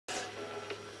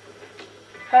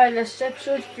Hi, this is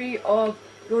episode 3 of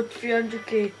Road to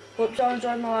 300k. Hope you all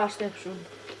enjoyed my last episode.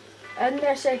 In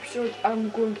this episode, I'm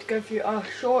going to give you a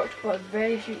short but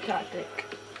very sweet tactic.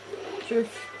 So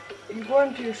if you go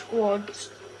into your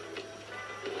squads,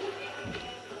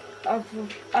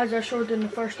 as I showed in the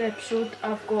first episode,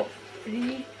 I've got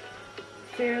 3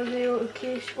 fairly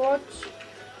okay squads.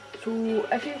 So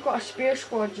if you've got a spare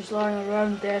squad just lying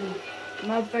around, then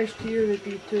my advice to you would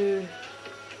be to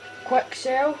quick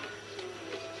sell.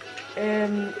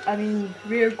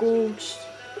 Rare golds,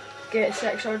 get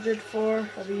 600 for,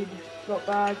 not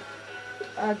bad,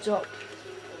 adds up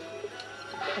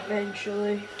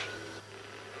eventually.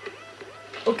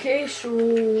 Okay,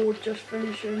 so just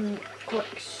finishing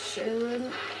quick selling,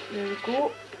 there we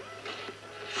go.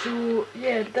 So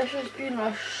yeah, this has been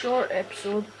a short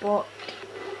episode, but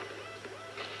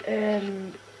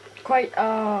quite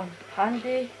a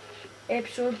handy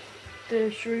episode to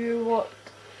show you what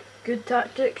good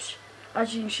tactics.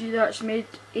 As you can see, that's made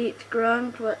 8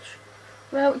 grand, which,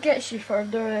 well, it gets you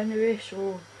further anyway,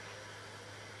 so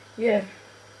yeah,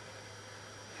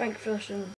 thanks for listening.